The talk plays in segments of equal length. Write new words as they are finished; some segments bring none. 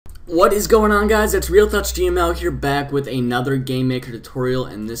What is going on, guys? It's RealTouchGML here, back with another Game Maker tutorial,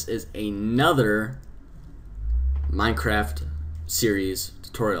 and this is another Minecraft series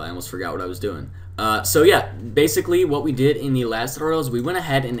tutorial. I almost forgot what I was doing. So yeah, basically what we did in the last tutorial is we went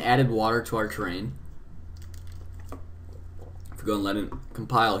ahead and added water to our terrain. If we go and let it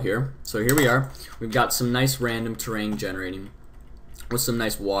compile here. So here we are. We've got some nice random terrain generating with some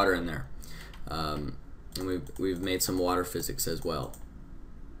nice water in there. And we've made some water physics as well.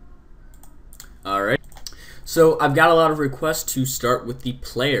 Alright, so I've got a lot of requests to start with the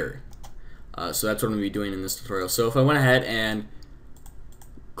player. So that's what I'm going to be doing in this tutorial. So if I went ahead and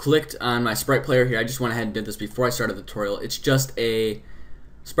clicked on my sprite player here, I just went ahead and did this before I started the tutorial. It's just a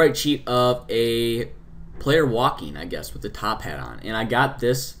sprite sheet of a player walking, I guess, with the top hat on. And I got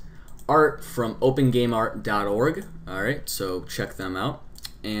this art from opengameart.org. Alright, so check them out.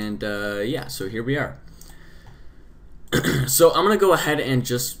 And yeah, so here we are. So I'm going to go ahead and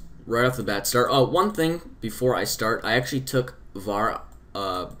just right off the bat start. Oh, one thing before I start, I actually took var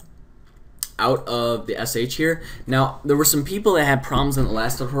out of the sh here. Now, there were some people that had problems in the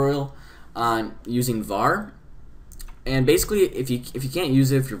last tutorial on using var, and basically if you can't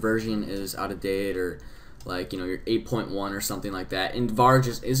use it, if your version is out of date, or like, you know, you're 8.1 or something like that, and var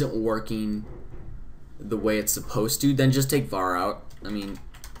just isn't working the way it's supposed to, then just take var out. I mean,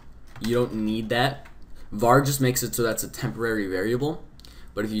 you don't need that. Var just makes it so that's a temporary variable.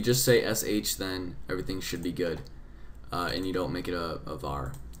 But if you just say sh, then everything should be good, and you don't make it a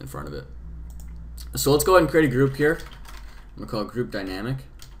var in front of it. So let's go ahead and create a group here. I'm going to call it group dynamic.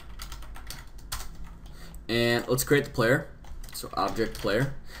 And let's create the player. So object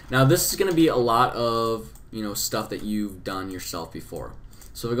player. Now this is going to be a lot of, you know, stuff that you've done yourself before.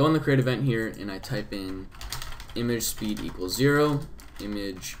 So if I go in the create event here and I type in image speed equals 0,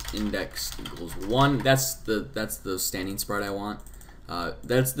 image index equals 1. That's the standing sprite I want.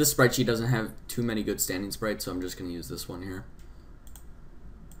 This sprite sheet doesn't have too many good standing sprites, so I'm just going to use this one here.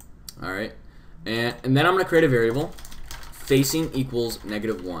 Alright, and then I'm going to create a variable, facing equals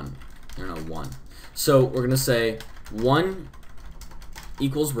 -1, or no, 1. So we're going to say 1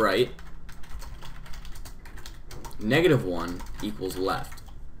 equals right, -1 equals left.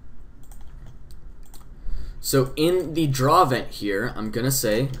 So in the draw event here, I'm going to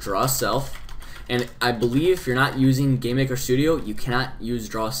say draw self. And I believe if you're not using Game Maker Studio, you cannot use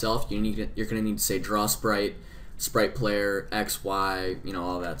draw self. You're going to need to say draw sprite, sprite player, x, y, you know,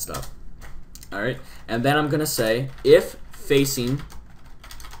 all that stuff. All right, and then I'm going to say if facing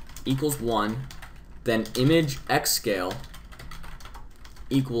equals 1, then image x scale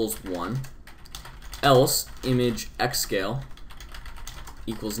equals 1, else image x scale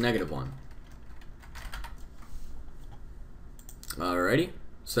equals -1. Alrighty.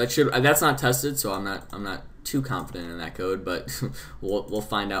 So that's not tested, so I'm not too confident in that code, but we'll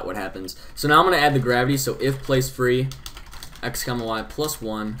find out what happens. So now I'm going to add the gravity. So if place free x comma y plus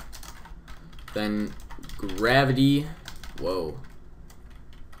 1, then gravity equals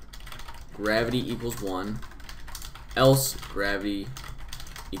 1, else gravity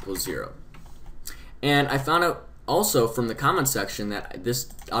equals 0. And I found out also from the comment section that this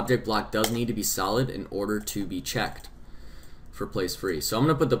object block does need to be solid in order to be checked for place free. So I'm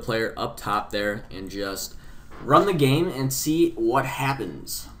going to put the player up top there and just run the game and see what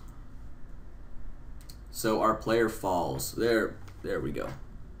happens. So our player falls. There we go.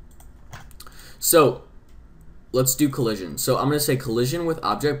 So let's do collision. So I'm going to say collision with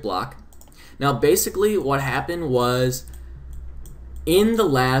object block. Now basically what happened was in the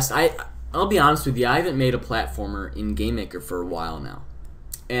last, I'll be honest with you, I haven't made a platformer in Game Maker for a while now.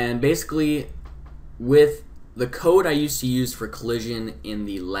 And basically with the code I used to use for collision in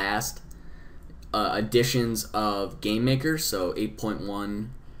the last editions of Game Maker, so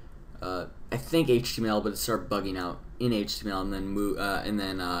 8.1, I think HTML, but it started bugging out in HTML, and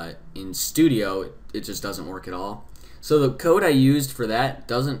then in Studio it just doesn't work at all. So the code I used for that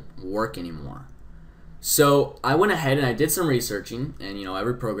doesn't work anymore. So I went ahead and I did some researching, and you know,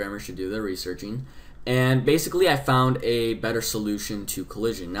 every programmer should do their researching. And basically I found a better solution to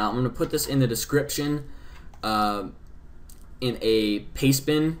collision. Now I'm going to put this in the description in a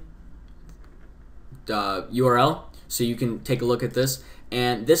pastebin URL, so you can take a look at this.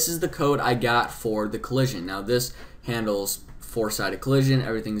 And this is the code I got for the collision. Now this handles 4-sided collision,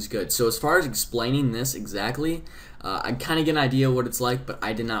 everything's good. So as far as explaining this exactly, I kind of get an idea what it's like, but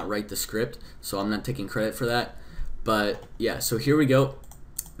I did not write the script, so I'm not taking credit for that. But yeah, so here we go.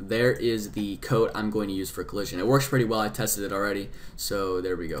 There is the code I'm going to use for collision. It works pretty well. I tested it already, so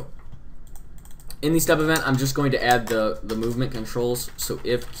there we go. In the step event, I'm just going to add the movement controls. So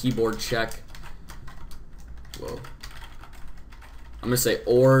if keyboard check, I'm going to say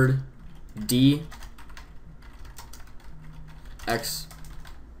OR D x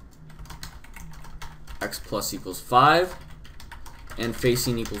plus equals 5 and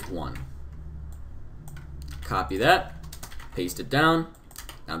facing equals 1. Copy that, paste it down.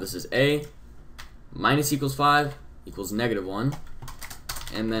 Now this is A, minus equals 5 equals negative 1,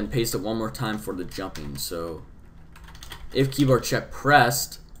 and then paste it one more time for the jumping. So if keyboard check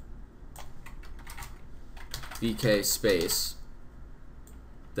pressed, VK space,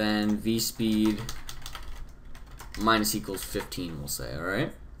 then V speed minus equals 15, we'll say,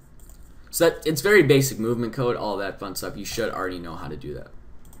 alright? So that it's very basic movement code, all that fun stuff. You should already know how to do that.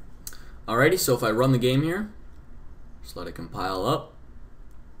 Alrighty, so if I run the game here, just let it compile up.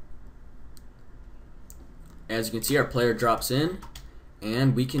 As you can see, our player drops in,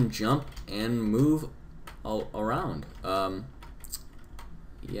 and we can jump and move all around.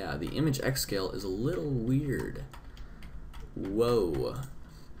 Yeah, the image X scale is a little weird. Whoa.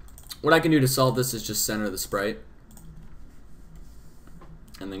 What I can do to solve this is just center the sprite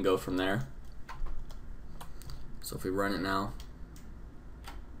and then go from there. So if we run it now,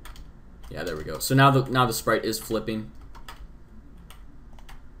 yeah, there we go. So now the sprite is flipping.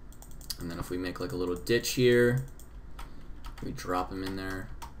 And then if we make like a little ditch here, we drop him in there.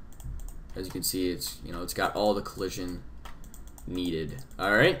 As you can see, it's, you know, it's got all the collision needed.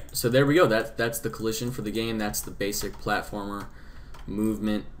 All right, so there we go. That's the collision for the game. That's the basic platformer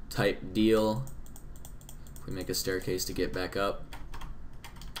movement type deal. If we make a staircase to get back up,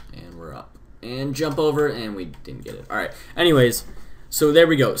 and we're up, and jump over, and we didn't get it. All right. Anyways, so there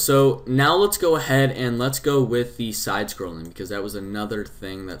we go. So now let's go ahead and let's go with the side scrolling, because that was another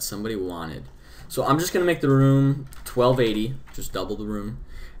thing that somebody wanted. So I'm just gonna make the room 1280, just double the room.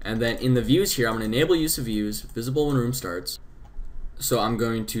 And then in the views here, I'm going to enable use of views, visible when room starts. So I'm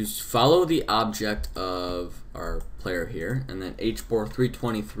going to follow the object of our player here, and then HBOR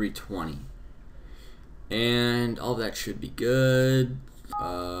 320, 320. And all that should be good.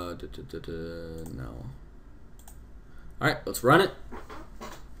 No. Alright, let's run it.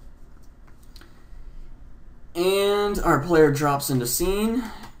 And our player drops into scene,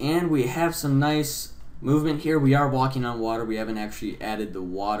 and we have some nice movement here. We are walking on water. We haven't actually added the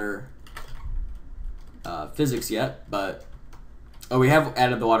water physics yet, but we have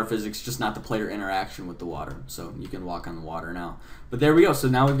added the water physics, just not the player interaction with the water. So you can walk on the water now. But there we go. So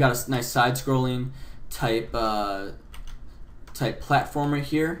now we've got a nice side-scrolling type platformer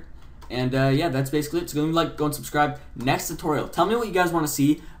here, and yeah, that's basically it. So go and subscribe. Next tutorial, tell me what you guys want to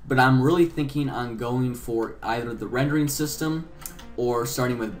see. But I'm really thinking on going for either the rendering system or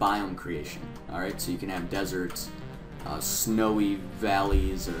starting with biome creation. Alright, so you can have deserts, snowy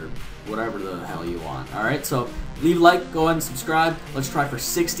valleys, or whatever the hell you want. Alright, so leave a like, go ahead and subscribe. Let's try for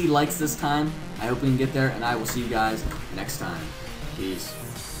 60 likes this time. I hope we can get there, and I will see you guys next time. Peace.